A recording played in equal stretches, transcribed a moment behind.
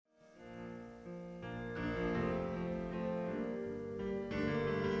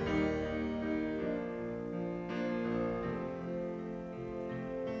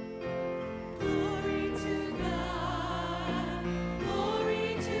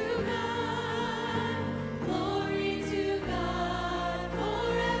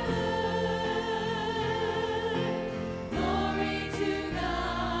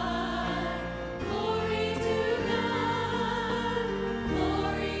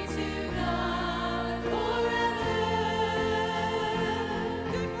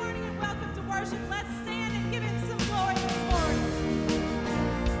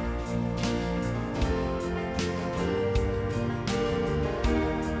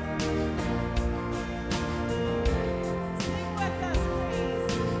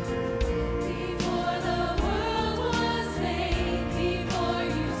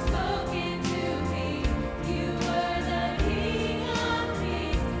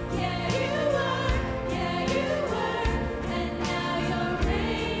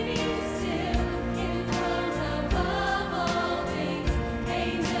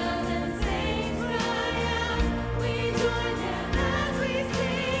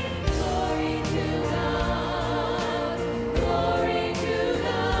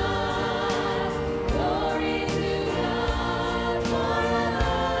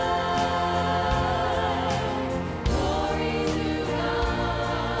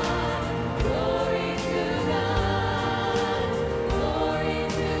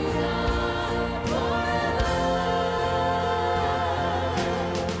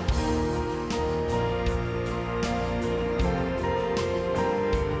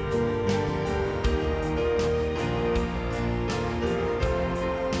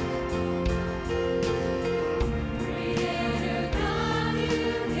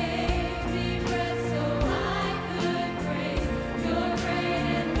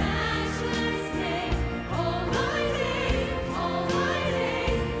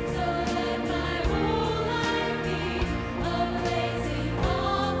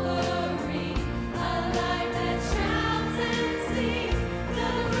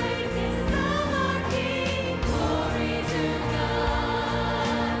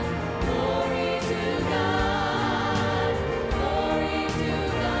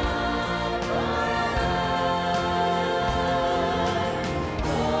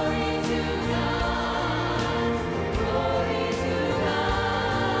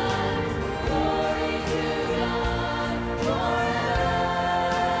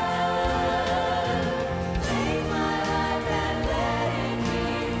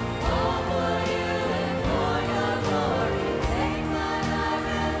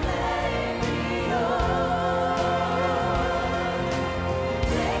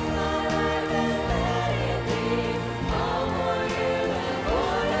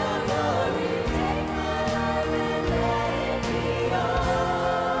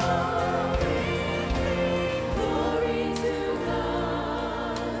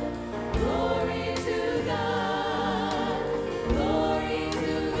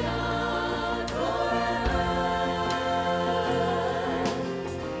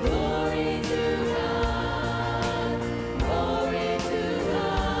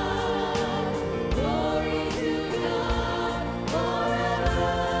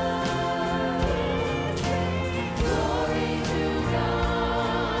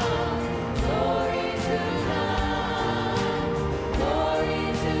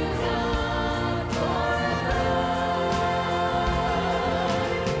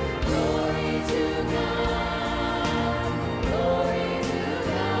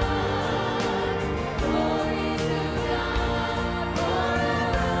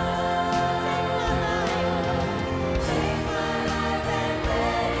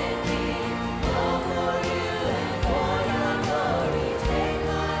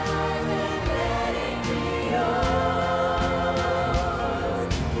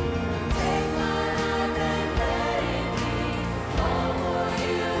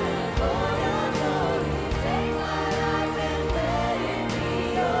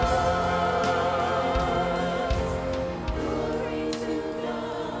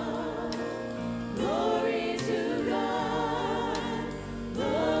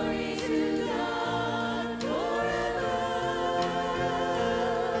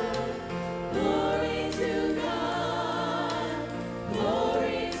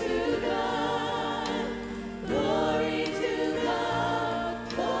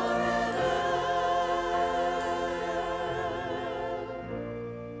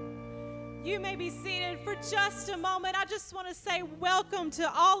may be seated for just a moment. I just want to say welcome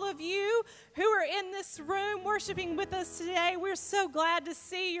to all of you who are in this room worshiping with us today. We're so glad to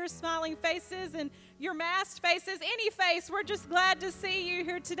see your smiling faces and your masked faces. Any face, we're just glad to see you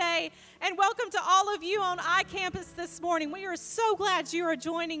here today. And welcome to all of you on iCampus this morning. We are so glad you are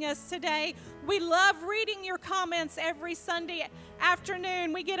joining us today. We love reading your comments every Sunday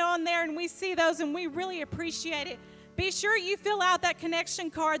afternoon. We get on there and we see those, and we really appreciate it. Be sure you fill out that connection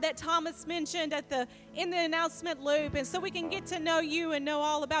card that Thomas mentioned in the announcement loop, and so we can get to know you and know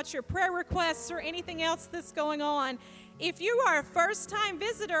all about your prayer requests or anything else that's going on. If you are a first-time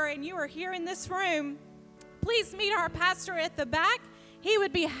visitor and you are here in this room, please meet our pastor at the back. He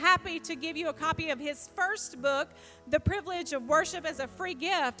would be happy to give you a copy of his first book, The Privilege of Worship, as a free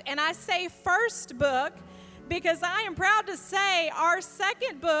gift. And I say first book because I am proud to say our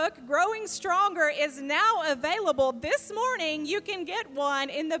second book, Growing Stronger, is now available. This morning, you can get one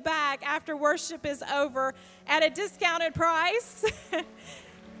in the back after worship is over at a discounted price.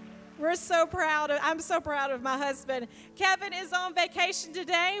 I'm so proud of my husband. Kevin is on vacation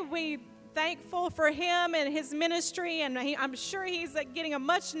today. We're thankful for him and his ministry, and I'm sure he's getting a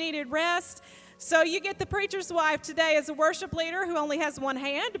much-needed rest. So you get the preacher's wife today as a worship leader who only has one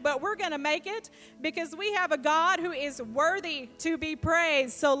hand, but we're going to make it because we have a God who is worthy to be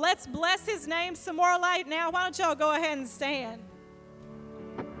praised. So let's bless his name some more light now. Why don't y'all go ahead and stand?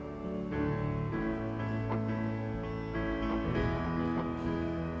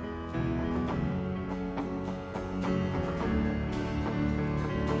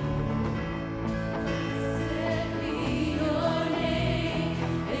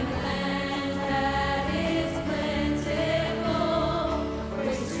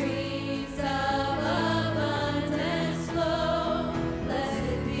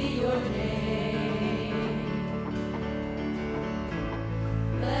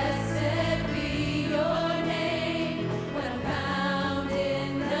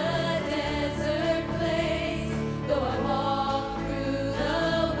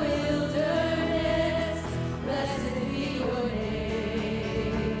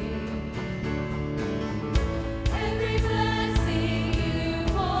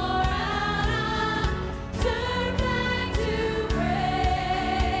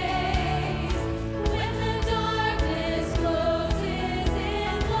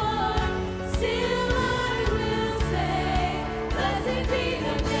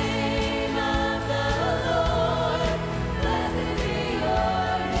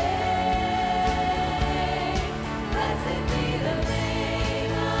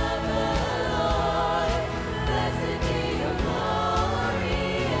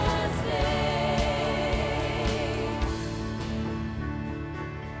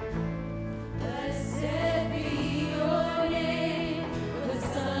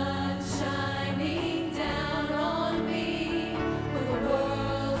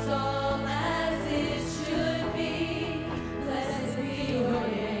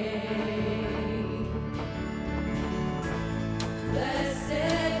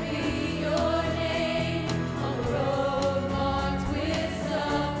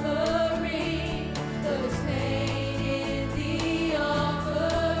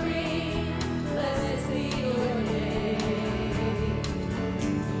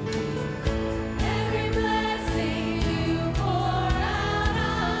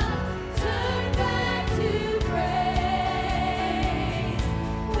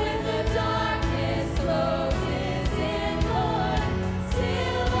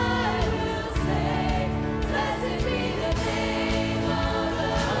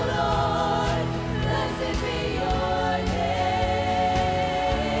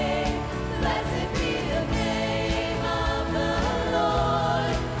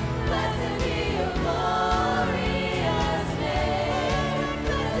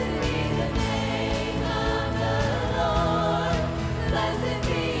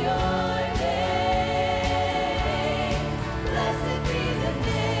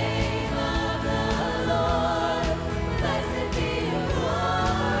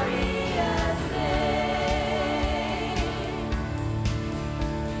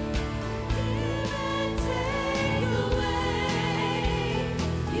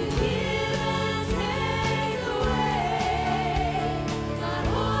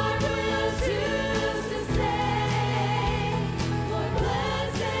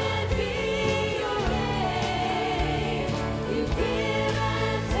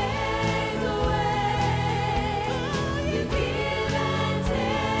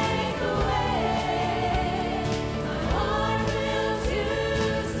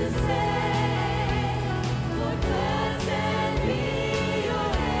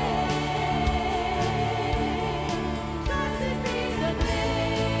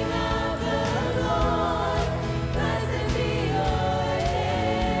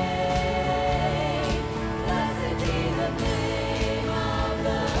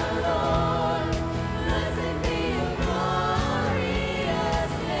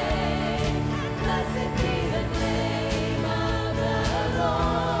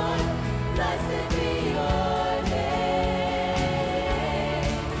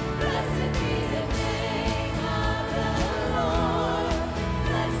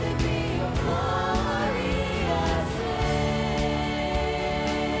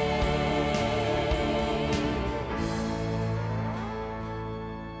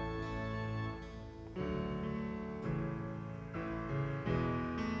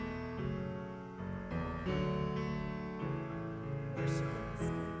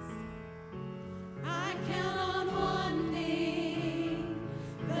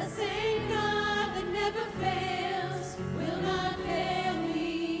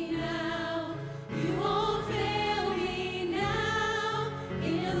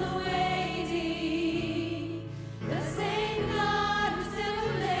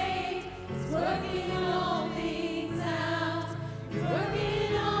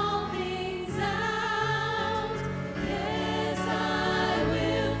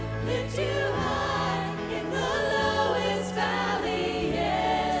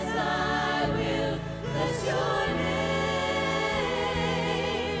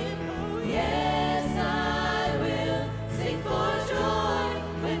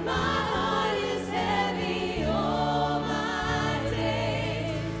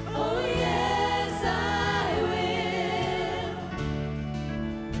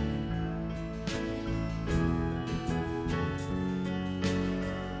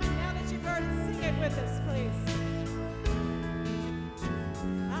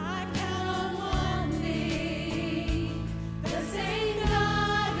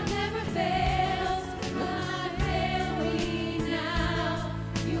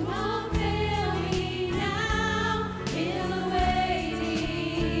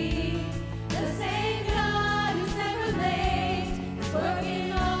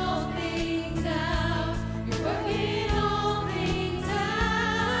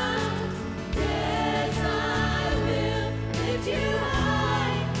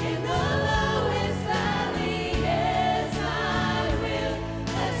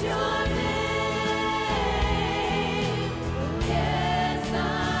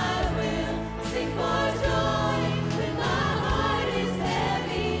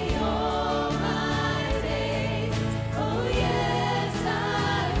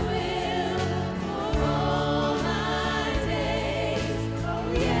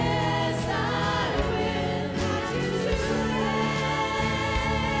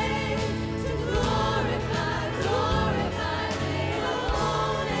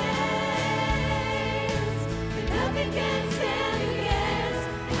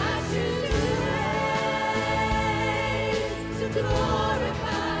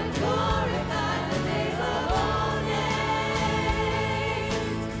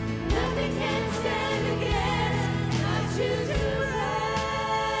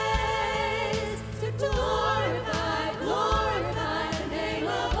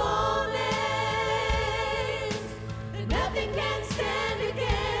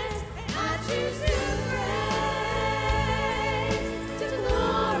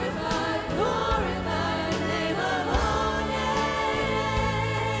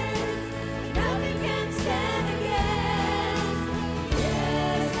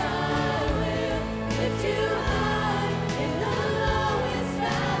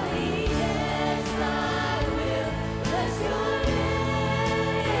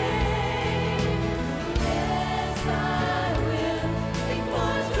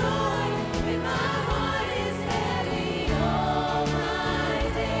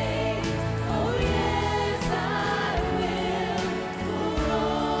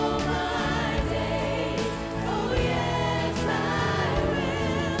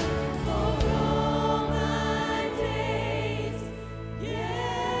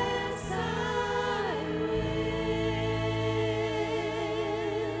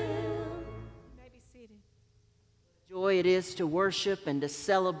 it is to worship and to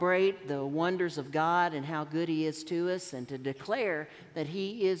celebrate the wonders of God and how good He is to us, and to declare that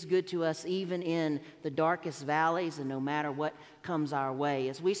He is good to us even in the darkest valleys and no matter what comes our way.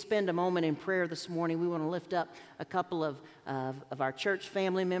 As we spend a moment in prayer this morning, we want to lift up a couple of our church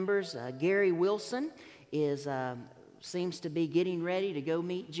family members. Gary Wilson seems to be getting ready to go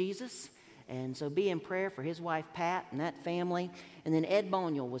meet Jesus. And so be in prayer for his wife, Pat, and that family. And then Ed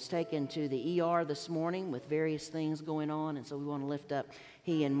Boniel was taken to the ER this morning with various things going on. And so we want to lift up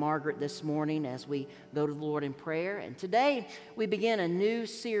he and Margaret this morning as we go to the Lord in prayer. And today we begin a new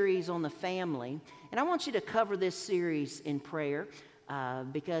series on the family. And I want you to cover this series in prayer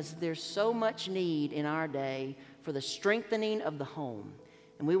because there's so much need in our day for the strengthening of the home.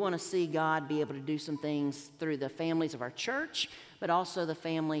 And we want to see God be able to do some things through the families of our church, but also the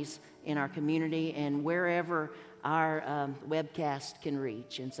families in our community and wherever our webcast can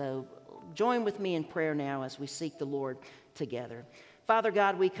reach. And so join with me in prayer now as we seek the Lord together. Father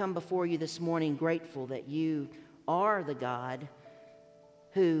God, we come before you this morning grateful that you are the God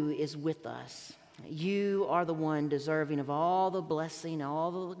who is with us. You are the one deserving of all the blessing,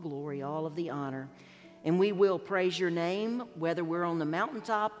 all the glory, all of the honor. And we will praise your name, whether we're on the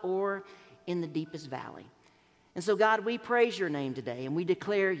mountaintop or in the deepest valley. And so, God, we praise your name today, and we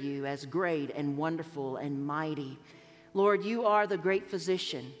declare you as great and wonderful and mighty. Lord, you are the great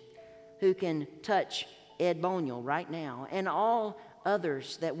physician who can touch Ed Boniel right now and all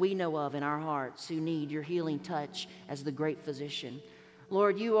others that we know of in our hearts who need your healing touch as the great physician.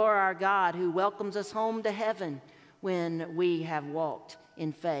 Lord, you are our God who welcomes us home to heaven when we have walked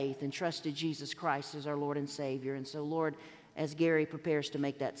in faith and trusted Jesus Christ as our Lord and Savior. And so, Lord, as Gary prepares to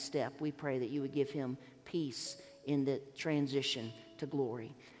make that step, we pray that you would give him peace in the transition to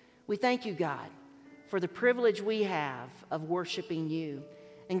glory. We thank you, God, for the privilege we have of worshiping you.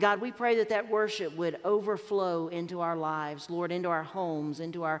 And God, we pray that that worship would overflow into our lives, Lord, into our homes,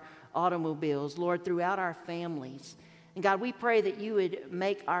 into our automobiles, Lord, throughout our families. And God, we pray that you would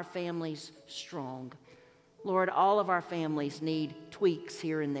make our families strong. Lord, all of our families need tweaks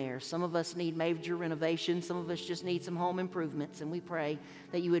here and there. Some of us need major renovations. Some of us just need some home improvements. And we pray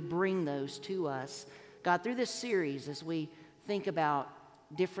that you would bring those to us. God, through this series, as we think about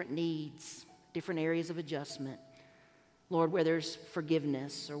different needs, different areas of adjustment, Lord, where there's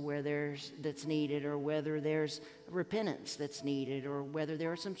forgiveness or where that's needed, or whether there's repentance that's needed, or whether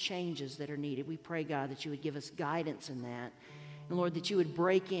there are some changes that are needed, we pray, God, that you would give us guidance in that. And Lord, that you would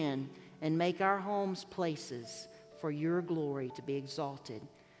break in and make our homes places for your glory to be exalted.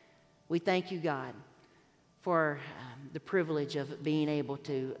 We thank you, God, for the privilege of being able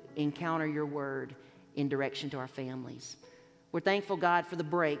to encounter your word in direction to our families. We're thankful, God, for the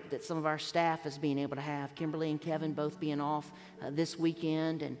break that some of our staff is being able to have. Kimberly and Kevin both being off this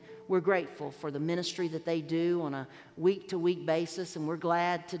weekend, and we're grateful for the ministry that they do on a week-to-week basis, and we're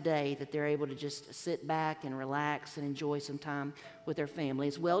glad today that they're able to just sit back and relax and enjoy some time with their family.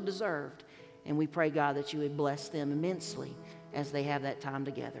 It's well-deserved, and we pray, God, that you would bless them immensely as they have that time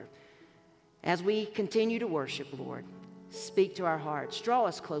together. As we continue to worship, Lord, speak to our hearts. Draw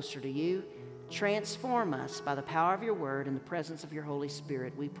us closer to you. Transform us by the power of your word and the presence of your Holy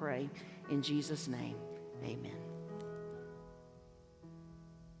Spirit, we pray in Jesus' name. Amen.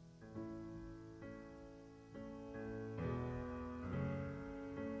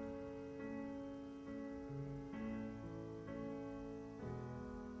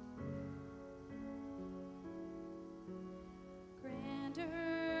 Grand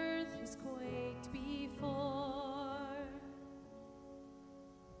earth has quaked before,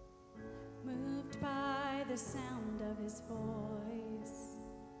 moved by the sound of his voice.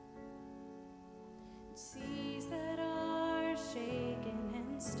 Seas that are shaken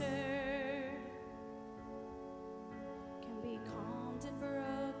and stirred can be calmed and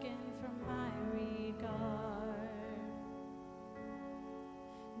broken from my regard.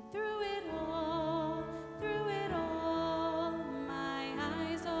 And through it all, my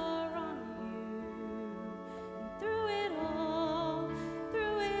eyes are on you. And through it all,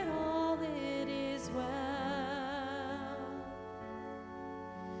 it is well.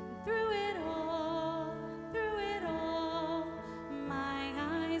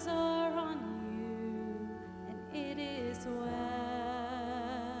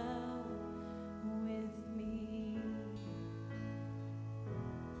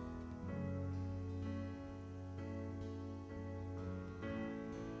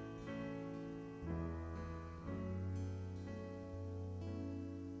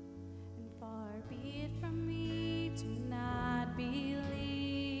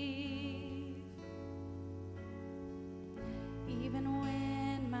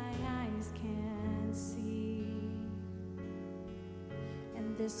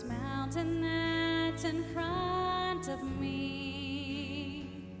 this mountain that's in front of me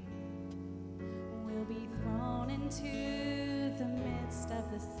will be thrown into the midst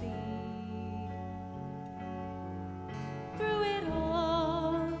of the sea. Through it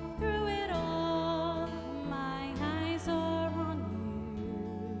all, my eyes are on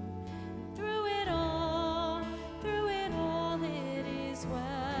you. Through it all, it is well.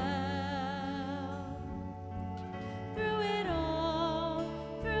 Through it all,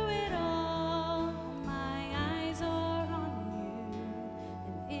 my eyes are on you,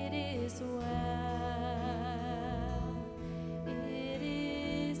 and it is well. It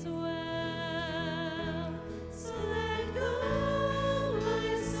is well. So let go,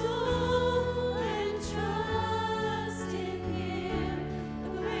 my soul, and trust in Him. The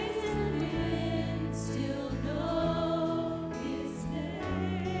waves and winds still know His name.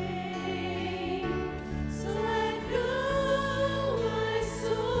 So let go, my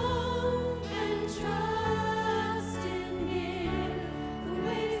soul, and trust in Him. The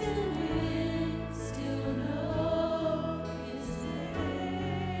waves and winds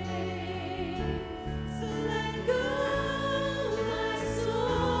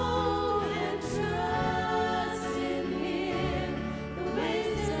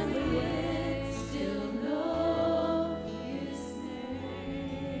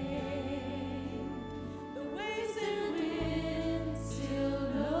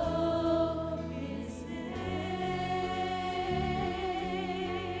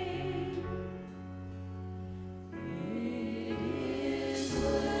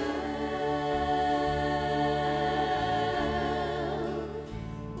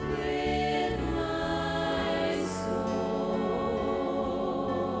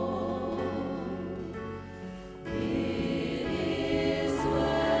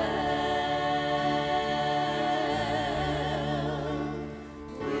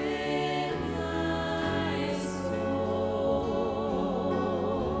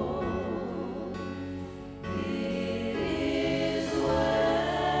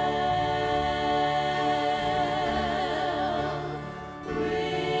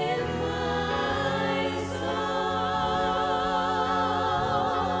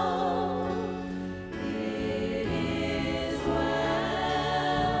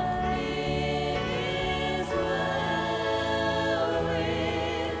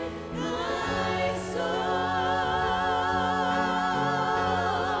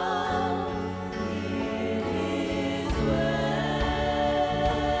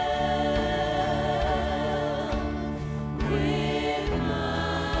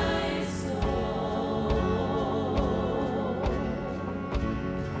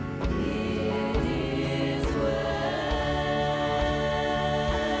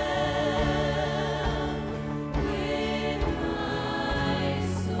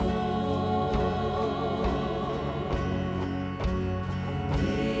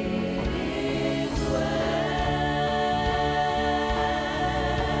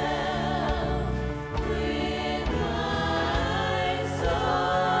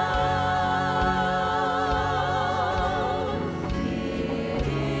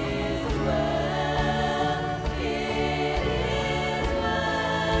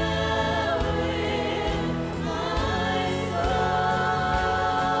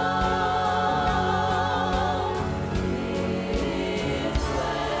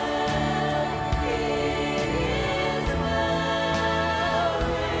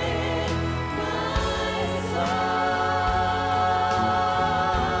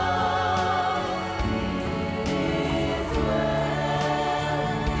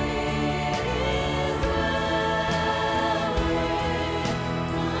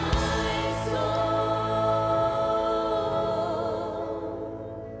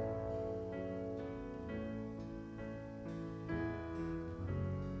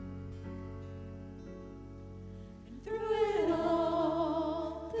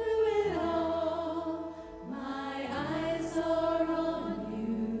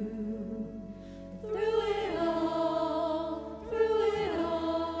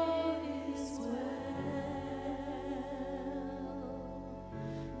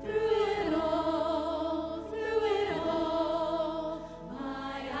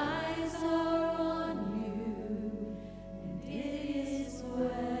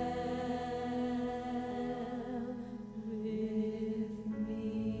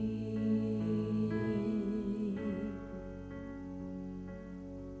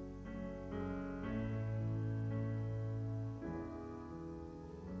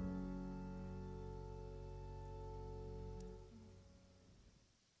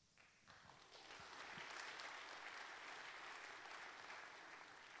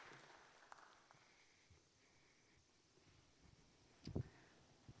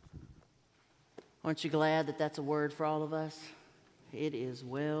Aren't you glad that that's a word for all of us? It is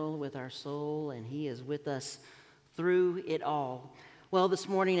well with our soul, and He is with us through it all. Well, this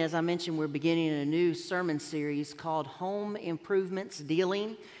morning, as I mentioned, we're beginning a new sermon series called Home Improvements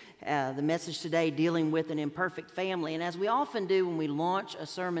Dealing. The message today, dealing with an imperfect family. And as we often do when we launch a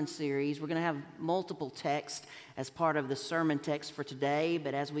sermon series, we're going to have multiple texts as part of the sermon text for today.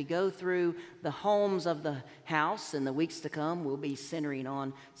 But as we go through the homes of the house in the weeks to come, we'll be centering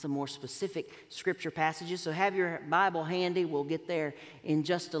on some more specific scripture passages. So have your Bible handy. We'll get there in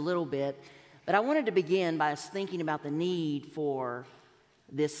just a little bit. But I wanted to begin by us thinking about the need for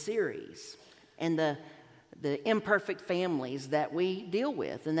this series and the imperfect families that we deal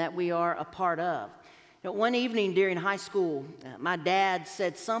with and that we are a part of. One evening during high school, my dad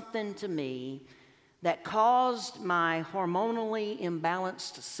said something to me that caused my hormonally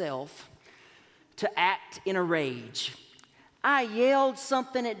imbalanced self to act in a rage. I yelled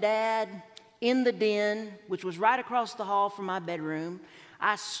something at Dad in the den, which was right across the hall from my bedroom.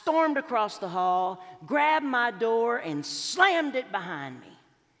 I stormed across the hall, grabbed my door, and slammed it behind me.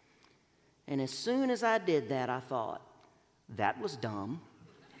 And as soon as I did that, I thought, that was dumb.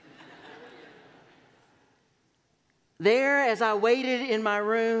 There, as I waited in my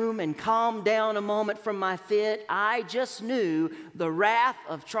room and calmed down a moment from my fit, I just knew the wrath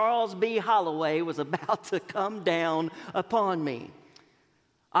of Charles B. Holloway was about to come down upon me.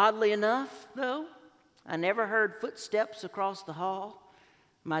 Oddly enough, though, I never heard footsteps across the hall.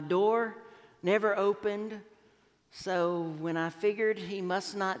 My door never opened. So when I figured he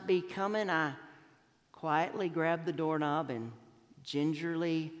must not be coming, I quietly grabbed the doorknob and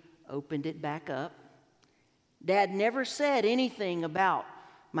gingerly opened it back up. Dad never said anything about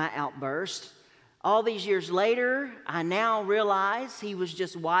my outburst. All these years later, I now realize he was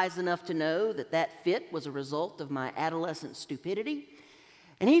just wise enough to know that that fit was a result of my adolescent stupidity.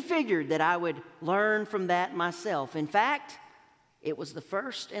 And he figured that I would learn from that myself. In fact, it was the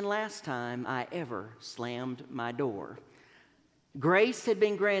first and last time I ever slammed my door. Grace had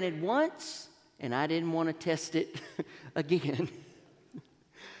been granted once, and I didn't want to test it again.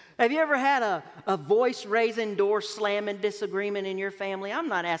 Have you ever had a voice-raising, door-slamming disagreement in your family? I'm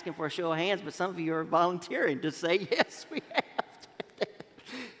not asking for a show of hands, but some of you are volunteering to say, yes, we have.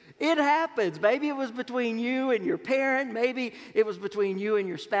 It happens. Maybe it was between you and your parent. Maybe it was between you and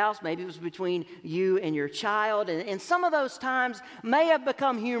your spouse. Maybe it was between you and your child. And some of those times may have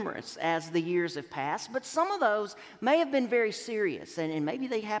become humorous as the years have passed, but some of those may have been very serious. And maybe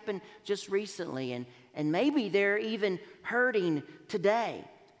they happened just recently, and maybe they're even hurting today.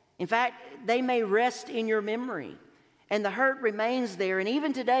 In fact, they may rest in your memory. And the hurt remains there. And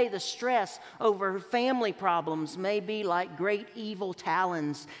even today, the stress over family problems may be like great evil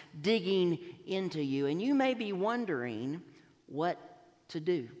talons digging into you. And you may be wondering what to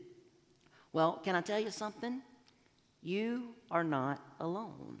do. Well, can I tell you something? You are not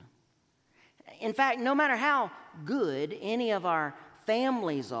alone. In fact, no matter how good any of our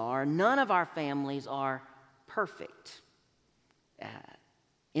families are, none of our families are perfect.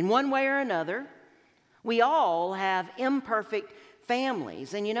 In one way or another, we all have imperfect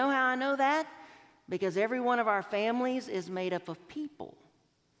families. And you know how I know that? Because every one of our families is made up of people.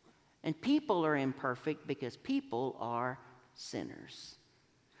 And people are imperfect because people are sinners.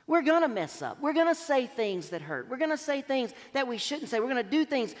 We're going to mess up. We're going to say things that hurt. We're going to say things that we shouldn't say. We're going to do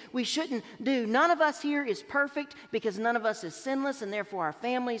things we shouldn't do. None of us here is perfect because none of us is sinless, and therefore our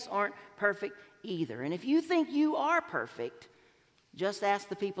families aren't perfect either. And if you think you are perfect, just ask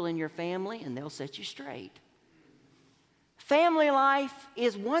the people in your family and they'll set you straight. Family life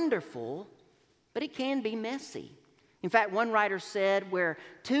is wonderful, but it can be messy. In fact, one writer said, where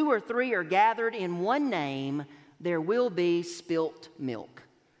 2 or 3 are gathered in one name, there will be spilt milk.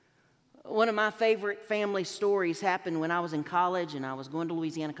 One of my favorite family stories happened when I was in college, and I was going to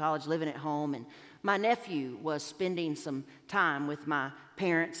Louisiana College, living at home, and my nephew was spending some time with my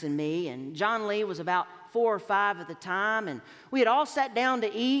parents and me, and John Lee was about 4 or 5 at the time, and we had all sat down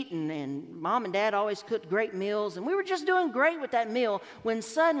to eat, and Mom and Dad always cooked great meals, and we were just doing great with that meal when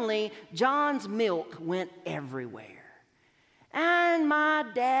suddenly John's milk went everywhere. And my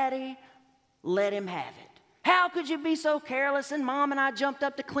daddy let him have it. How could you be so careless? And Mom and I jumped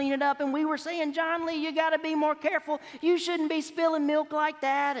up to clean it up, and we were saying, John Lee, you got to be more careful. You shouldn't be spilling milk like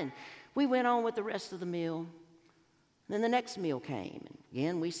that. And we went on with the rest of the meal. Then the next meal came. And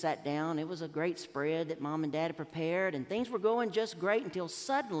again, we sat down. It was a great spread that Mom and Dad had prepared, and things were going just great until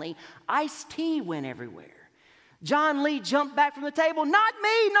suddenly iced tea went everywhere. John Lee jumped back from the table. Not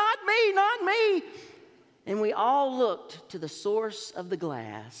me, not me, not me. And we all looked to the source of the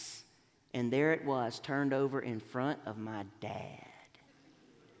glass, and there it was, turned over in front of my dad.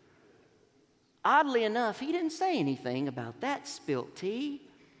 Oddly enough, he didn't say anything about that spilt tea.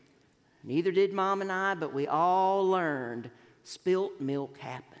 Neither did Mom and I, but we all learned spilt milk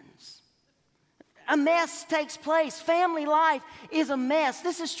happens. A mess takes place. Family life is a mess.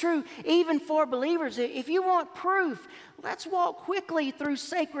 This is true even for believers. If you want proof, let's walk quickly through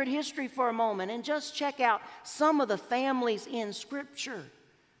sacred history for a moment and just check out some of the families in Scripture.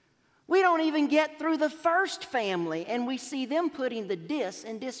 We don't even get through the first family, and we see them putting the dis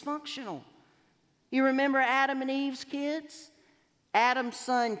in dysfunctional. You remember Adam and Eve's kids? Adam's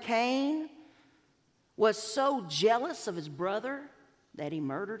son Cain was so jealous of his brother that he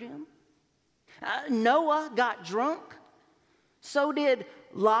murdered him. Noah got drunk. So did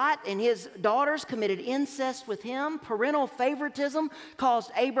Lot, and his daughters committed incest with him. Parental favoritism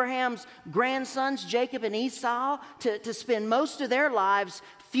caused Abraham's grandsons, Jacob and Esau, to spend most of their lives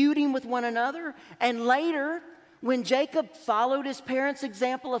feuding with one another. And later, when Jacob followed his parents'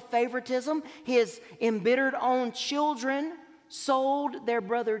 example of favoritism, his embittered own children sold their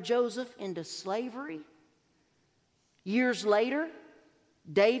brother Joseph into slavery. Years later,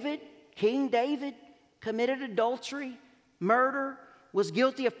 King David, committed adultery, murder, was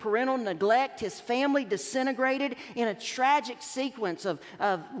guilty of parental neglect. His family disintegrated in a tragic sequence of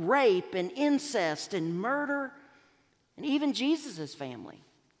rape and incest and murder. And even Jesus' family,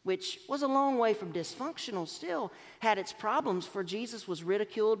 which was a long way from dysfunctional, still had its problems, for Jesus was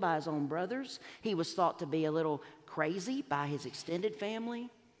ridiculed by his own brothers. He was thought to be a little crazy by his extended family.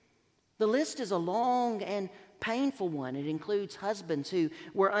 The list is a long and painful one. It includes husbands who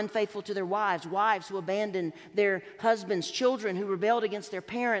were unfaithful to their wives, wives who abandoned their husbands, children who rebelled against their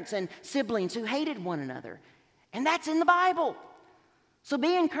parents, and siblings who hated one another. And that's in the Bible. So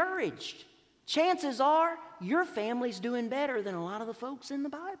be encouraged. Chances are your family's doing better than a lot of the folks in the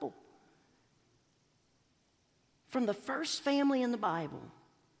Bible. From the first family in the Bible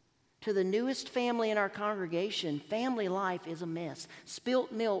to the newest family in our congregation, family life is a mess.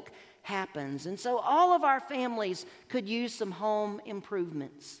 Spilt milk happens. And so all of our families could use some home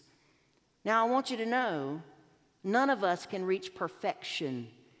improvements. Now, I want you to know, none of us can reach perfection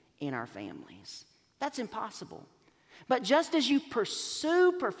in our families. That's impossible. But just as you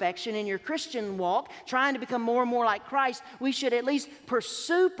pursue perfection in your Christian walk, trying to become more and more like Christ, we should at least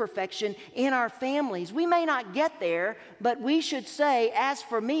pursue perfection in our families. We may not get there, but we should say, as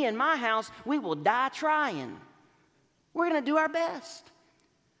for me and my house, we will die trying. We're going to do our best.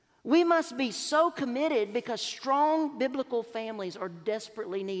 We must be so committed because strong biblical families are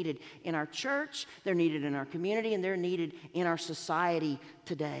desperately needed in our church, they're needed in our community, and they're needed in our society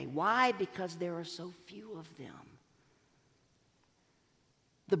today. Why? Because there are so few of them.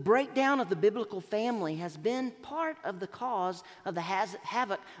 The breakdown of the biblical family has been part of the cause of the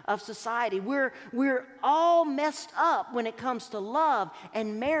havoc of society. We're all messed up when it comes to love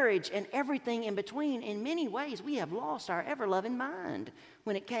and marriage and everything in between. In many ways, we have lost our ever-loving mind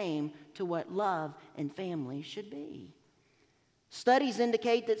when it came to what love and family should be. Studies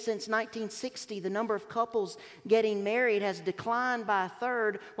indicate that since 1960, the number of couples getting married has declined by a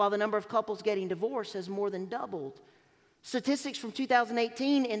third, while the number of couples getting divorced has more than doubled. Statistics from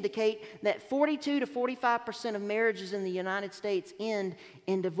 2018 indicate that 42 to 45% of marriages in the United States end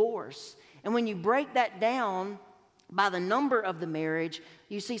in divorce. And when you break that down by the number of the marriage,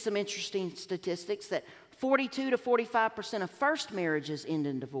 you see some interesting statistics that 42 to 45% of first marriages end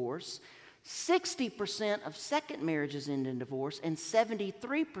in divorce, 60% of second marriages end in divorce, and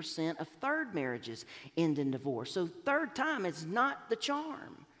 73% of third marriages end in divorce. So third time is not the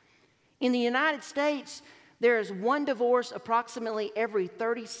charm. In the United States, there is one divorce approximately every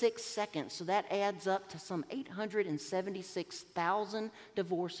 36 seconds, so that adds up to some 876,000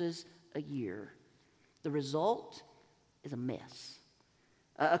 divorces a year. The result is a mess.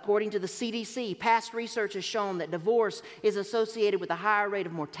 According to the CDC, past research has shown that divorce is associated with a higher rate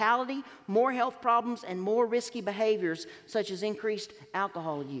of mortality, more health problems, and more risky behaviors such as increased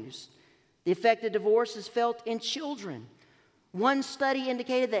alcohol use. The effect of divorce is felt in children. One study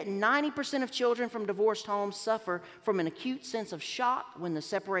indicated that 90% of children from divorced homes suffer from an acute sense of shock when the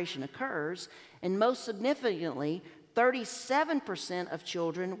separation occurs, and most significantly, 37% of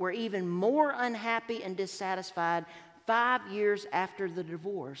children were even more unhappy and dissatisfied 5 years after the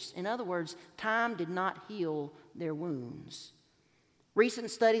divorce. In other words, time did not heal their wounds. Recent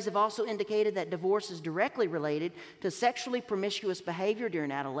studies have also indicated that divorce is directly related to sexually promiscuous behavior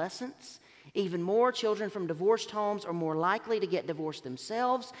during adolescence. Even more, children from divorced homes are more likely to get divorced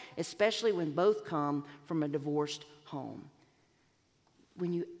themselves, especially when both come from a divorced home.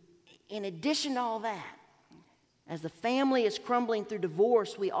 In addition to all that, as the family is crumbling through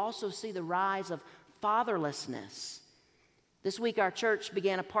divorce, we also see the rise of fatherlessness. This week, our church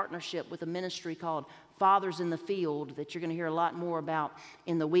began a partnership with a ministry called Fathers in the Field that you're going to hear a lot more about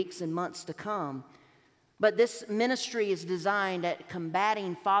in the weeks and months to come. But this ministry is designed at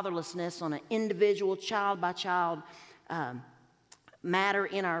combating fatherlessness on an individual, child-by-child matter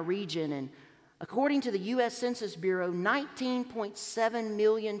in our region. And according to the U.S. Census Bureau, 19.7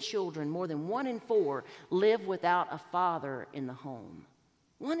 million children, more than 1 in 4, live without a father in the home.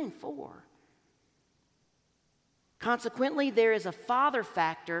 1 in 4. Consequently, there is a father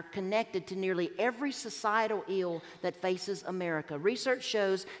factor connected to nearly every societal ill that faces America. Research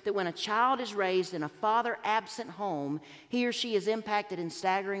shows that when a child is raised in a father-absent home, he or she is impacted in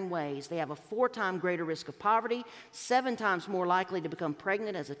staggering ways. They have a 4-time greater risk of poverty, 7 times more likely to become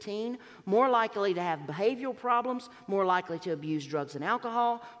pregnant as a teen, more likely to have behavioral problems, more likely to abuse drugs and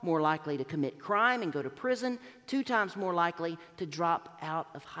alcohol, more likely to commit crime and go to prison, 2 times more likely to drop out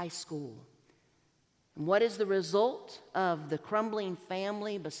of high school. And what is the result of the crumbling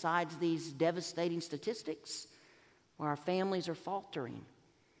family besides these devastating statistics? Well, our families are faltering.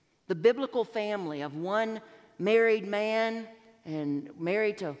 The biblical family of one married man and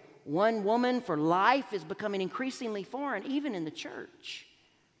married to one woman for life is becoming increasingly foreign, even in the church.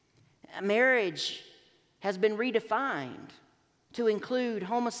 Marriage has been redefined to include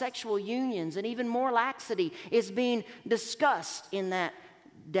homosexual unions, and even more laxity is being discussed in that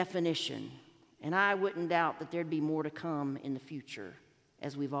definition. And I wouldn't doubt that there'd be more to come in the future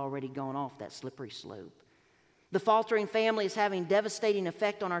as we've already gone off that slippery slope. The faltering family is having a devastating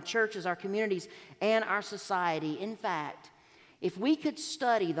effect on our churches, our communities, and our society. In fact, if we could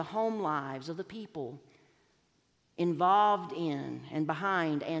study the home lives of the people involved in and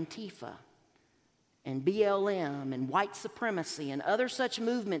behind Antifa and BLM and white supremacy and other such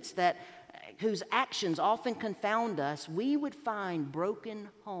movements whose actions often confound us, we would find broken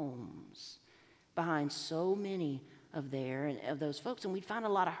homes behind so many of those folks, and we'd find a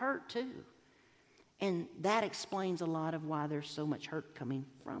lot of hurt too. And that explains a lot of why there's so much hurt coming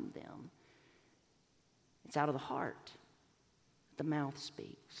from them. It's out of the heart. The mouth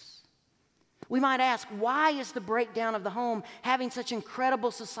speaks. We might ask, why is the breakdown of the home having such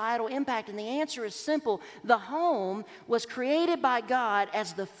incredible societal impact? And the answer is simple. The home was created by God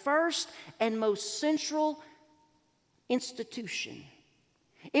as the first and most central institution.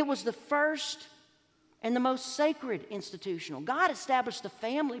 It was the first and the most sacred institutional. God established the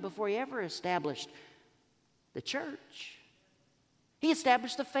family before He ever established the church. He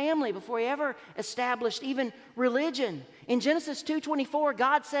established the family before He ever established even religion. In Genesis 2:24,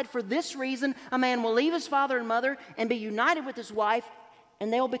 God said, "For this reason, a man will leave his father and mother and be united with his wife,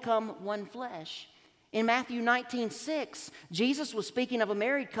 and they'll become one flesh." In Matthew 19:6, Jesus was speaking of a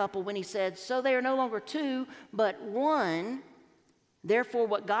married couple when He said, "So they are no longer 2, but 1. Therefore,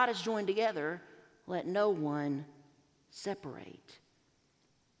 what God has joined together, let no one separate."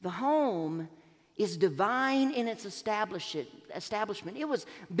 The home is divine in its establishment. It was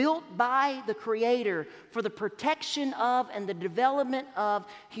built by the Creator for the protection of and the development of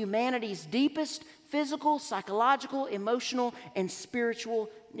humanity's deepest physical, psychological, emotional, and spiritual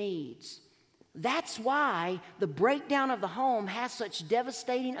needs. That's why the breakdown of the home has such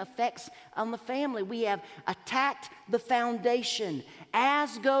devastating effects on the family. We have attacked the foundation.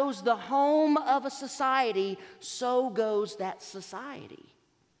 As goes the home of a society, so goes that society.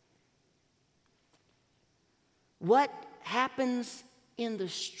 What happens in the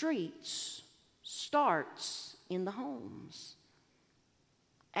streets starts in the homes.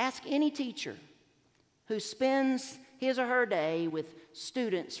 Ask any teacher who spends his or her day with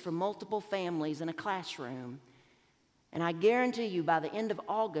students from multiple families in a classroom, and I guarantee you by the end of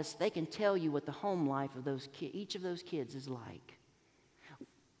August, they can tell you what the home life of each of those kids is like,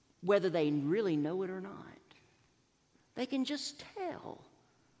 whether they really know it or not. They can just tell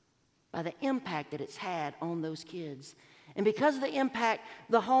by the impact that it's had on those kids. And because of the impact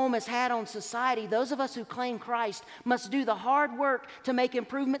the home has had on society, those of us who claim Christ must do the hard work to make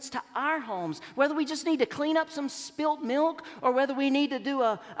improvements to our homes. Whether we just need to clean up some spilt milk or whether we need to do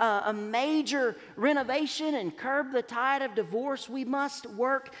a major renovation and curb the tide of divorce, we must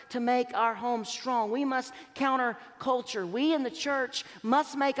work to make our homes strong. We must counter culture. We in the church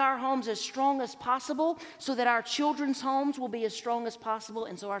must make our homes as strong as possible so that our children's homes will be as strong as possible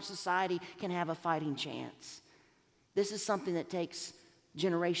and so our society can have a fighting chance. This is something that takes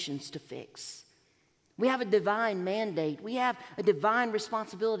generations to fix. We have a divine mandate. We have a divine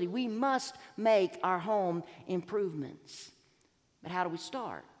responsibility. We must make our home improvements. But how do we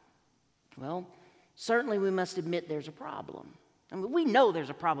start? Well, certainly we must admit there's a problem. I mean, we know there's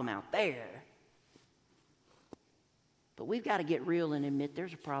a problem out there. But we've got to get real and admit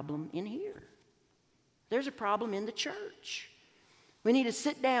there's a problem in here. There's a problem in the church. We need to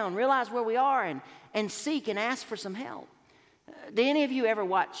sit down, realize where we are, and seek and ask for some help. Do any of you ever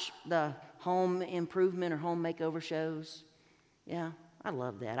watch the home improvement or home makeover shows? Yeah, I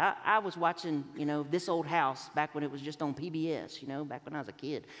love that. I was watching, This Old House back when it was just on PBS, back when I was a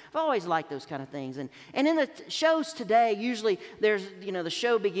kid. I've always liked those kind of things. And in the shows today, usually there's, the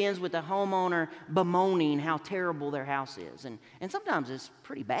show begins with the homeowner bemoaning how terrible their house is. And sometimes it's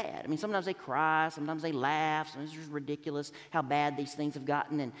pretty bad. I mean, sometimes they cry, sometimes they laugh, sometimes it's just ridiculous how bad these things have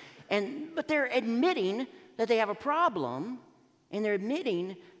gotten. But they're admitting that they have a problem, and they're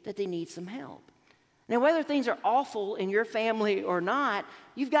admitting that they need some help. Now, whether things are awful in your family or not,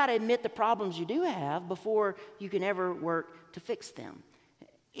 you've got to admit the problems you do have before you can ever work to fix them.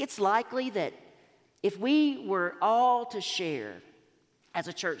 It's likely that if we were all to share as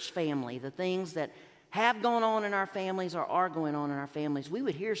a church family the things that have gone on in our families or are going on in our families, we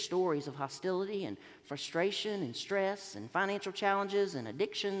would hear stories of hostility and frustration and stress and financial challenges and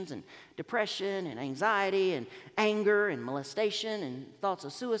addictions and depression and anxiety and anger and molestation and thoughts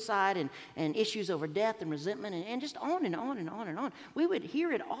of suicide and issues over death and resentment and just on and on and on and on. We would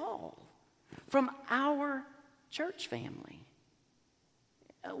hear it all from our church family.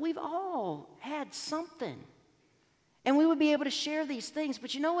 We've all had something. And we would be able to share these things.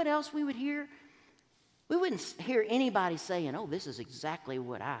 But you know what else we would hear? We wouldn't hear anybody saying, oh, this is exactly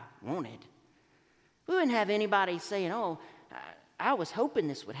what I wanted. We wouldn't have anybody saying, oh, I was hoping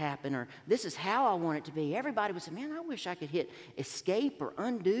this would happen, or this is how I want it to be. Everybody would say, man, I wish I could hit escape or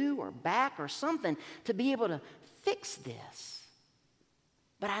undo or back or something to be able to fix this.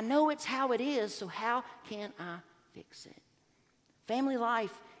 But I know it's how it is, so how can I fix it? Family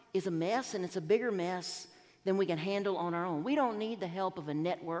life is a mess, and it's a bigger mess than we can handle on our own. We don't need the help of a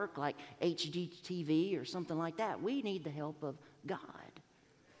network like HGTV or something like that. We need the help of God.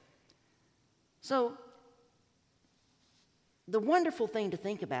 So, the wonderful thing to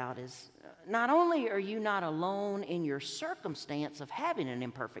think about is not only are you not alone in your circumstance of having an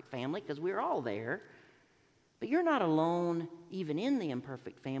imperfect family, because we're all there, but you're not alone even in the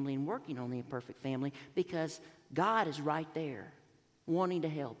imperfect family and working on the imperfect family, because God is right there, wanting to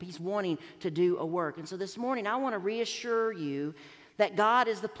help. He's wanting to do a work. And so this morning, I want to reassure you that God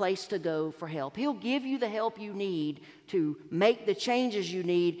is the place to go for help. He'll give you the help you need to make the changes you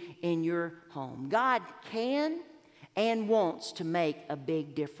need in your home. God can and wants to make a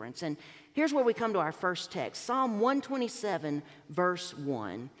big difference. And here's where we come to our first text, Psalm 127, verse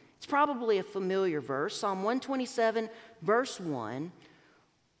 1. It's probably a familiar verse, Psalm 127, verse 1,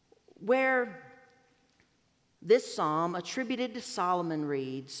 where this psalm, attributed to Solomon,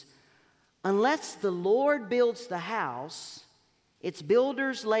 reads, "Unless the Lord builds the house, its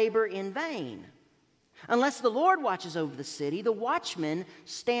builders labor in vain. Unless the Lord watches over the city, the watchmen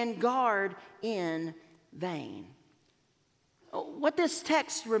stand guard in vain." What this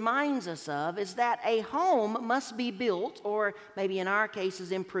text reminds us of is that a home must be built, or maybe in our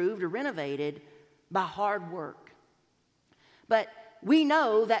cases improved or renovated, by hard work. But we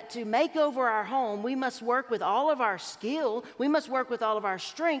know that to make over our home, we must work with all of our skill, we must work with all of our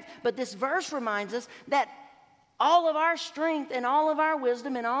strength, but this verse reminds us that all of our strength and all of our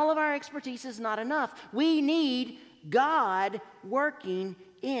wisdom and all of our expertise is not enough. We need God working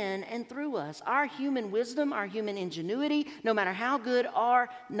in and through us. Our human wisdom, our human ingenuity, no matter how good, are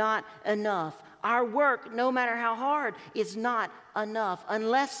not enough. Our work, no matter how hard, is not enough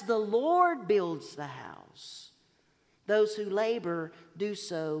unless the Lord builds the house. Those who labor do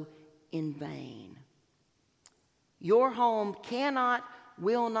so in vain. Your home cannot,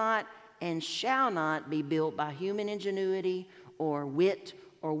 will not, and shall not be built by human ingenuity or wit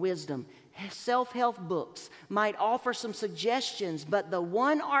or wisdom. Self-help books might offer some suggestions, but the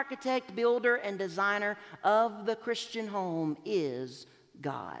one architect, builder, and designer of the Christian home is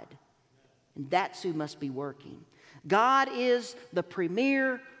God. And that's who must be working. God is the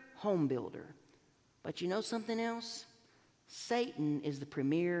premier home builder. But you know something else? Satan is the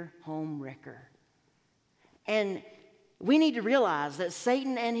premier home wrecker. And we need to realize that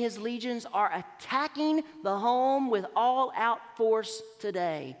Satan and his legions are attacking the home with all-out force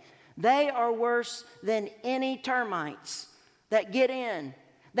today. They are worse than any termites that get in.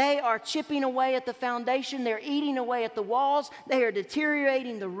 They are chipping away at the foundation. They're eating away at the walls. They are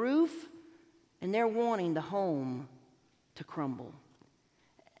deteriorating the roof. And they're wanting the home to crumble.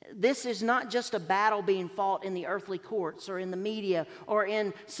 This is not just a battle being fought in the earthly courts or in the media or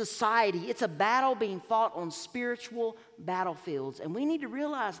in society. It's a battle being fought on spiritual battlefields. And we need to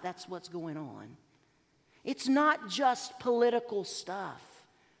realize that's what's going on. It's not just political stuff.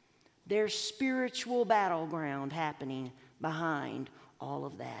 There's spiritual battleground happening behind all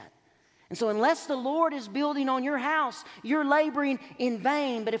of that. And so unless the Lord is building on your house, you're laboring in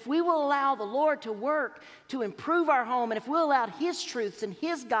vain. But if we will allow the Lord to work to improve our home, and if we'll allow His truths and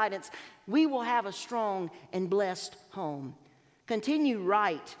His guidance, we will have a strong and blessed home. Continue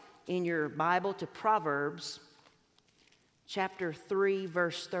right in your Bible to Proverbs chapter 3,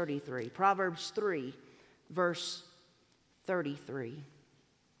 verse 33. Proverbs 3, verse 33.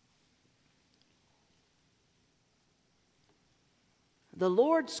 The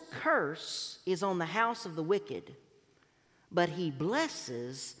Lord's curse is on the house of the wicked, but He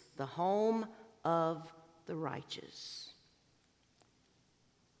blesses the home of the righteous.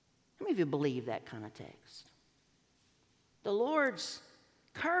 How many of you believe that kind of text? The Lord's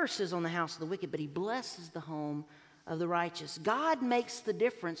curse is on the house of the wicked, but He blesses the home of the righteous. God makes the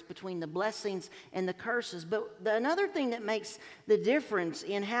difference between the blessings and the curses. But another thing that makes the difference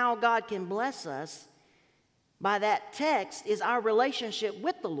in how God can bless us by that text is our relationship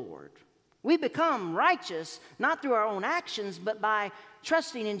with the Lord. We become righteous not through our own actions, but by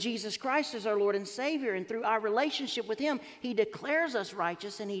trusting in Jesus Christ as our Lord and Savior. And through our relationship with Him, He declares us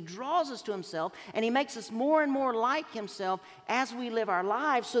righteous and He draws us to Himself, and He makes us more and more like Himself as we live our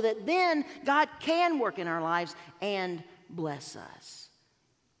lives, so that then God can work in our lives and bless us.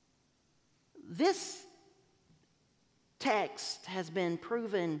 This text has been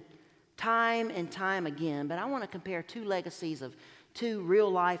proven time and time again, but I want to compare two legacies of two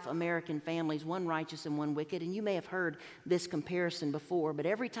real-life American families, one righteous and one wicked. And you may have heard this comparison before, but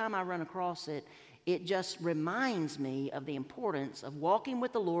every time I run across it, it just reminds me of the importance of walking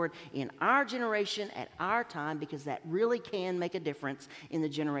with the Lord in our generation at our time, because that really can make a difference in the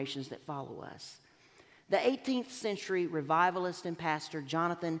generations that follow us. The 18th century revivalist and pastor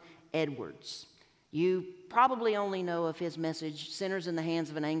Jonathan Edwards. You probably only know of his message, Sinners in the Hands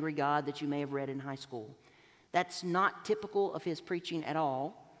of an Angry God, that you may have read in high school. That's not typical of his preaching at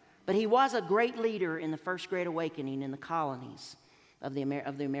all, but he was a great leader in the First Great Awakening in the colonies of the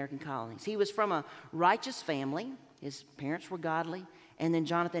American colonies. He was from a righteous family. His parents were godly, and then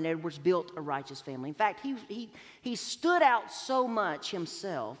Jonathan Edwards built a righteous family. In fact, he stood out so much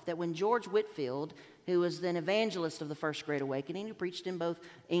himself that when George Whitefield, who was then evangelist of the First Great Awakening, who preached in both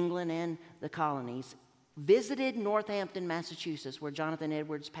England and the colonies, visited Northampton, Massachusetts, where Jonathan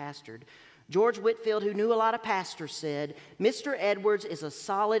Edwards pastored, George Whitefield, who knew a lot of pastors, said, "Mr. Edwards is a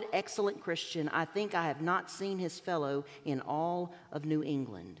solid, excellent Christian. I think I have not seen his fellow in all of New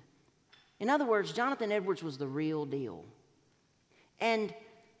England." In other words, Jonathan Edwards was the real deal. And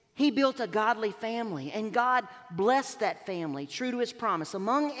he built a godly family, and God blessed that family, true to His promise.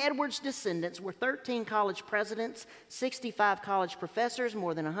 Among Edwards' descendants were 13 college presidents, 65 college professors,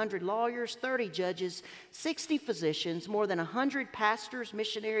 more than 100 lawyers, 30 judges, 60 physicians, more than 100 pastors,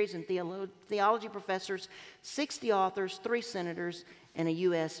 missionaries, and theology professors, 60 authors, 3 senators, and a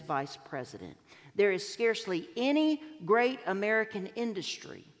U.S. vice president. There is scarcely any great American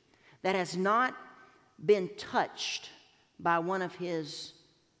industry that has not been touched by one of his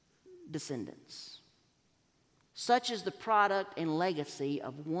descendants. Such is the product and legacy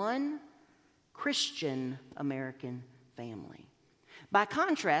of one Christian American family. By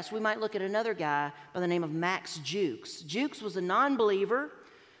contrast, we might look at another guy by the name of Max Jukes. Jukes was a non-believer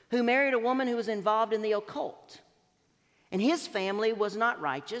who married a woman who was involved in the occult. And his family was not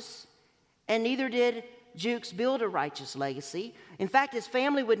righteous, and neither did Jukes build a righteous legacy. In fact, his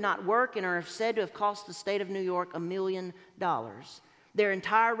family would not work and are said to have cost the state of New York $1 million. Their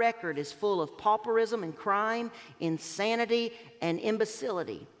entire record is full of pauperism and crime, insanity and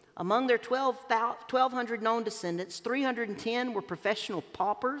imbecility. Among their 1,200 known descendants, 310 were professional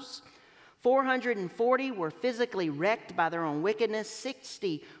paupers, 440 were physically wrecked by their own wickedness,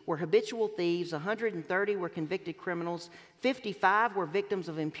 60 were habitual thieves, 130 were convicted criminals, 55 were victims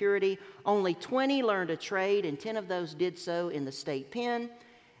of impurity, only 20 learned a trade, and 10 of those did so in the state pen,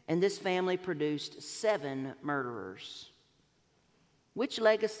 and this family produced 7 murderers. Which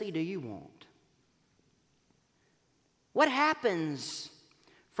legacy do you want? What happens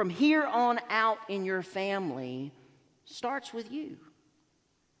from here on out in your family starts with you.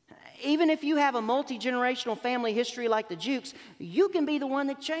 Even if you have a multi-generational family history like the Jukes, you can be the one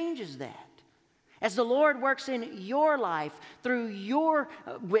that changes that. As the Lord works in your life through your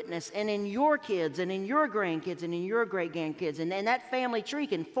witness and in your kids and in your grandkids and in your great-grandkids, and that family tree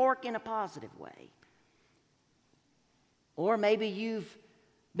can fork in a positive way. Or maybe you've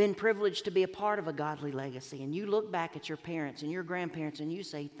been privileged to be a part of a godly legacy, and you look back at your parents and your grandparents and you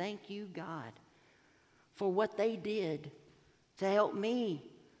say, "Thank you, God, for what they did to help me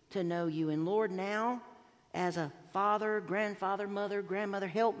to know you. And Lord, now, as a father, grandfather, mother, grandmother,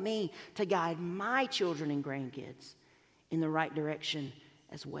 help me to guide my children and grandkids in the right direction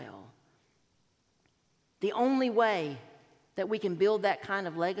as well." The only way that we can build that kind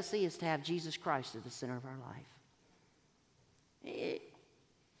of legacy is to have Jesus Christ at the center of our life.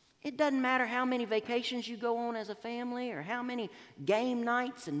 It doesn't matter how many vacations you go on as a family or how many game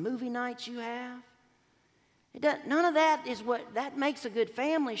nights and movie nights you have. None of that is that makes a good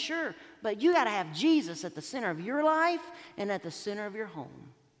family, sure, but you got to have Jesus at the center of your life and at the center of your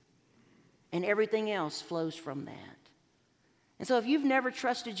home. And everything else flows from that. And so if you've never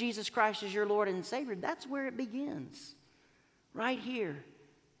trusted Jesus Christ as your Lord and Savior, that's where it begins. Right here.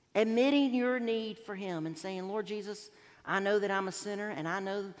 Admitting your need for Him and saying, Lord Jesus, I know that I'm a sinner and I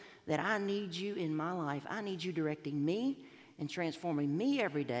know that I need you in my life. I need you directing me and transforming me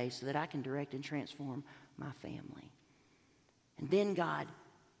every day so that I can direct and transform my family. And then God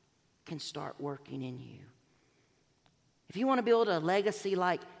can start working in you. If you want to build a legacy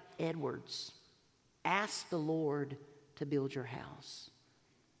like Edwards, ask the Lord to build your house.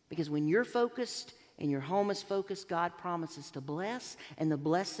 Because when you're focused and your home is focused, God promises to bless, and the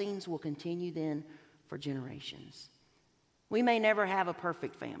blessings will continue then for generations. We may never have a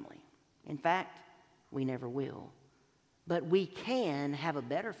perfect family. In fact, we never will. But we can have a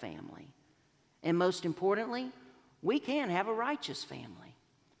better family. And most importantly, we can have a righteous family.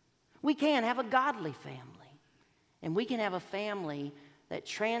 We can have a godly family. And we can have a family that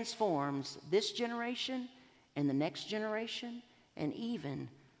transforms this generation and the next generation and even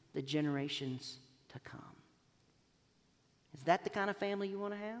the generations to come. Is that the kind of family you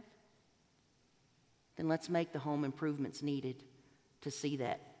want to have? Then let's make the home improvements needed to see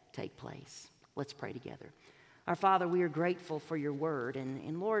that take place. Let's pray together. Our Father, we are grateful for your word.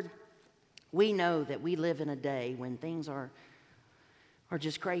 And Lord, we know that we live in a day when things are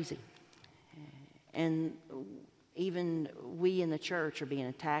just crazy. And even we in the church are being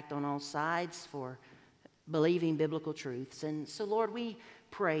attacked on all sides for believing biblical truths. And so, Lord, we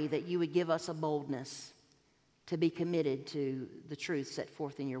pray that you would give us a boldness to be committed to the truth set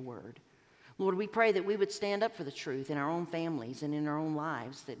forth in your word. Lord, we pray that we would stand up for the truth in our own families and in our own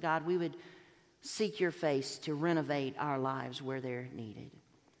lives, that, God, we would seek your face to renovate our lives where they're needed.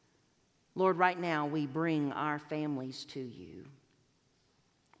 Lord, right now we bring our families to you.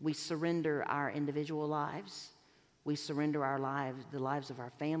 We surrender our individual lives. We surrender our lives, the lives of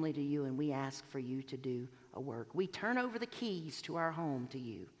our family to you, and we ask for you to do a work. We turn over the keys to our home to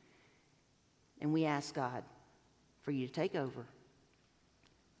you, and we ask, God, for you to take over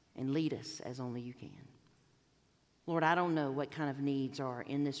and lead us as only you can. Lord, I don't know what kind of needs are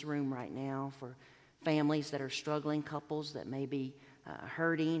in this room right now for families that are struggling, couples that may be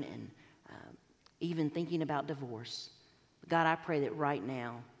hurting and even thinking about divorce. God, I pray that right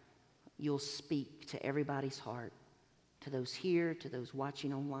now you'll speak to everybody's heart, to those here, to those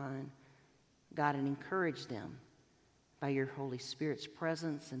watching online. God, and encourage them by your Holy Spirit's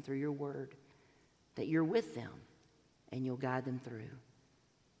presence and through your word, that you're with them and you'll guide them through.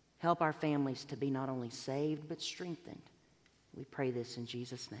 Help our families to be not only saved, but strengthened. We pray this in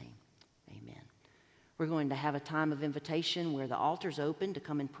Jesus' name. Amen. We're going to have a time of invitation where the altar's open to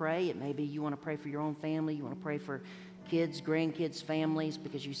come and pray. It may be you want to pray for your own family. You want to pray for kids, grandkids, families,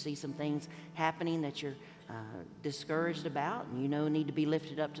 because you see some things happening that you're discouraged about and you know need to be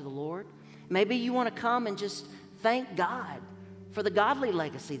lifted up to the Lord. Maybe you want to come and just thank God for the godly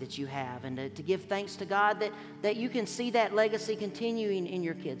legacy that you have, and to give thanks to God that you can see that legacy continuing in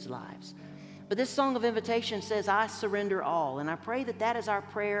your kids' lives. But this song of invitation says, I surrender all. And I pray that that is our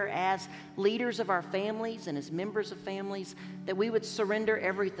prayer as leaders of our families and as members of families, that we would surrender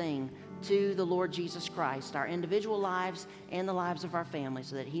everything to the Lord Jesus Christ, our individual lives and the lives of our families,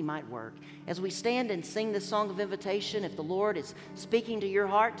 so that he might work. As we stand and sing this song of invitation, if the Lord is speaking to your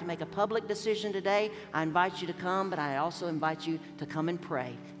heart to make a public decision today, I invite you to come, but I also invite you to come and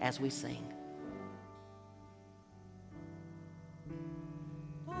pray as we sing.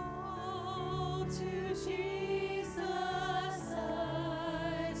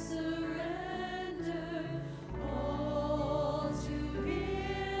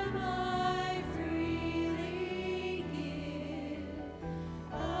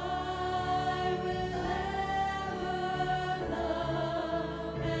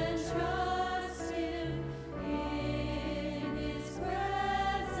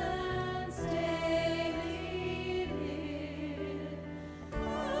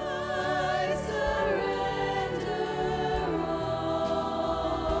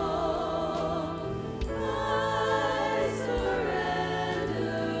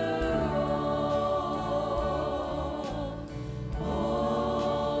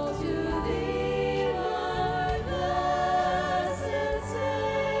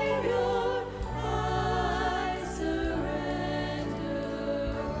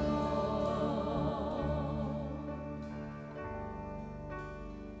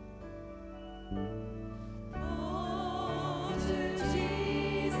 Oh, to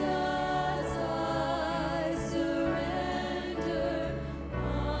Jesus I surrender,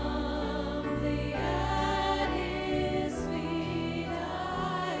 humbly at His feet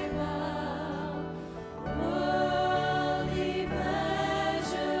I bow. Worldly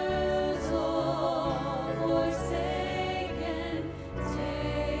pleasures all forsaken,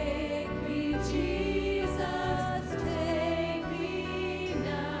 take me, Jesus, take me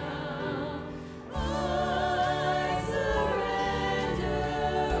now. I surrender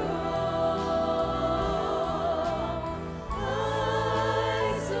all. I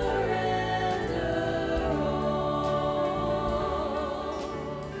surrender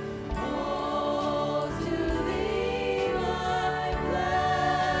all to Thee, my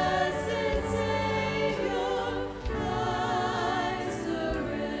blessed Savior. I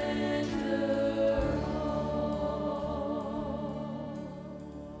surrender all.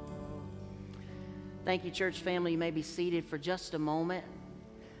 Thank you, church family. You may be seated for just a moment.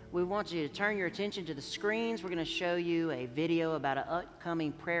 We want you to turn your attention to the screens. We're going to show you a video about an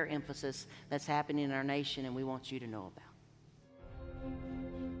upcoming prayer emphasis that's happening in our nation, and we want you to know about.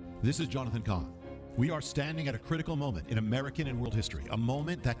 This is Jonathan Cahn. We are standing at a critical moment in American and world history, a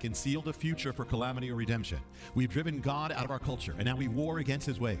moment that can seal the future for calamity or redemption. We've driven God out of our culture, and now we war against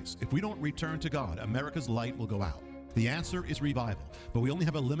His ways. If we don't return to God, America's light will go out. The answer is revival, but we only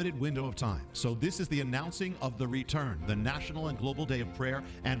have a limited window of time. So this is the announcing of the return, the national and global day of prayer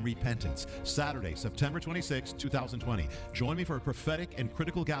and repentance, Saturday, September 26, 2020. Join me for a prophetic and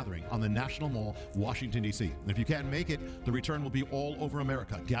critical gathering on the National Mall, Washington, D.C. And if you can't make it, the return will be all over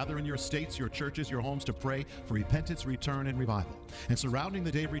America. Gather in your states, your churches, your homes to pray for repentance, return, and revival. And surrounding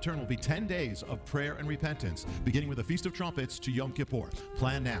the day of return will be 10 days of prayer and repentance, beginning with the Feast of Trumpets to Yom Kippur.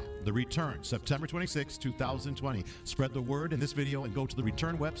 Plan now. The return, September 26, 2020. Spread the word in this video and go to the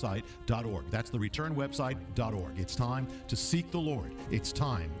returnwebsite.org. That's the returnwebsite.org. It's time to seek the Lord. It's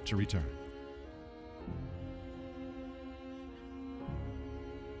time to return.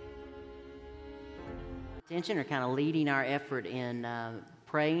 Attention are kind of leading our effort in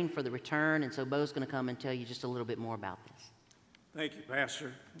praying for the return, and so Bo's going to come and tell you just a little bit more about this. Thank you,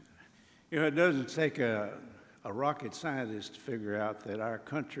 Pastor. You know, it doesn't take a rocket scientist to figure out that our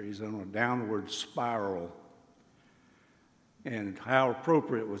country is on a downward spiral. And how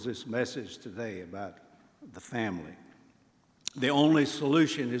appropriate was this message today about the family? The only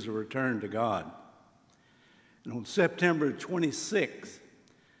solution is a return to God. And on September 26th,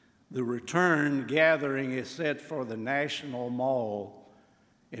 the return gathering is set for the National Mall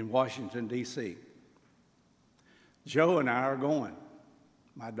in Washington, D.C. Joe and I are going.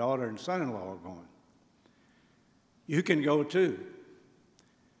 My daughter and son-in-law are going. You can go too.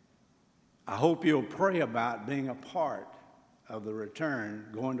 I hope you'll pray about being a part of the return,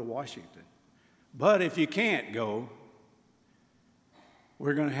 going to Washington. But if you can't go,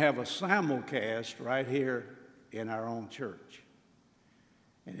 we're going to have a simulcast right here in our own church.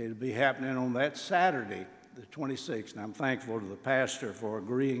 And it'll be happening on that Saturday, the 26th. And I'm thankful to the pastor for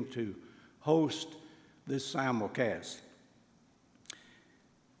agreeing to host this simulcast.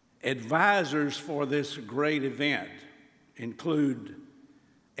 Advisors for this great event include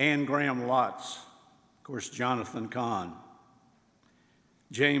Ann Graham Lotz, of course, Jonathan Cahn,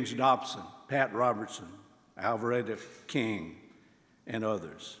 James Dobson, Pat Robertson, Alvaretta King, and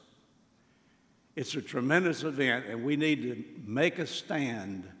others. It's a tremendous event, and we need to make a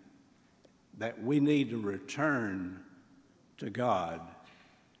stand that we need to return to God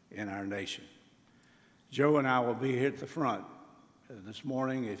in our nation. Joe and I will be here at the front this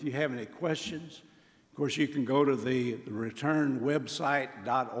morning. If you have any questions, of course, you can go to the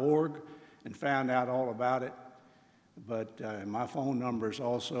returnwebsite.org and find out all about it. But my phone number is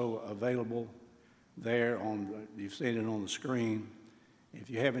also available there. You've seen it on the screen. If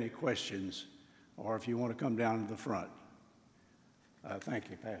you have any questions or if you want to come down to the front. Thank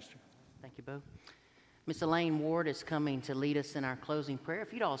you, Pastor. Thank you, Bo. Miss Elaine Ward is coming to lead us in our closing prayer.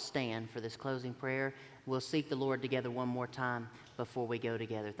 If you'd all stand for this closing prayer, we'll seek the Lord together one more time before we go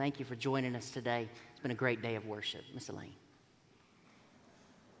together. Thank you for joining us today. It's been a great day of worship. Miss Elaine.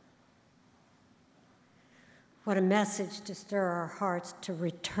 What a message to stir our hearts to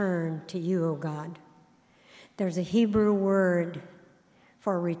return to you, O God. There's a Hebrew word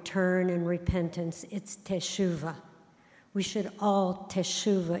for return and repentance. It's teshuvah. We should all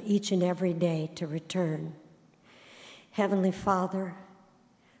teshuvah each and every day to return. Heavenly Father,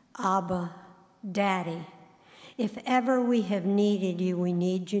 Abba, Daddy, if ever we have needed you, we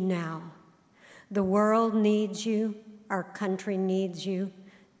need you now. The world needs you. Our country needs you.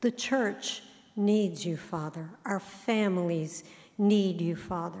 The church needs you, Father. Our families need you,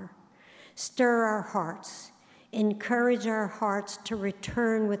 Father. Stir our hearts. Encourage our hearts to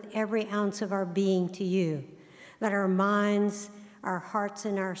return with every ounce of our being to you. Let our minds, our hearts,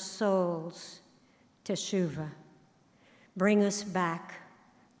 and our souls teshuvah. Bring us back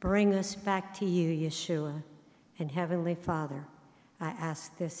to you, Yeshua. And Heavenly Father, I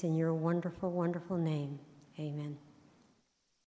ask this in your wonderful, wonderful name. Amen.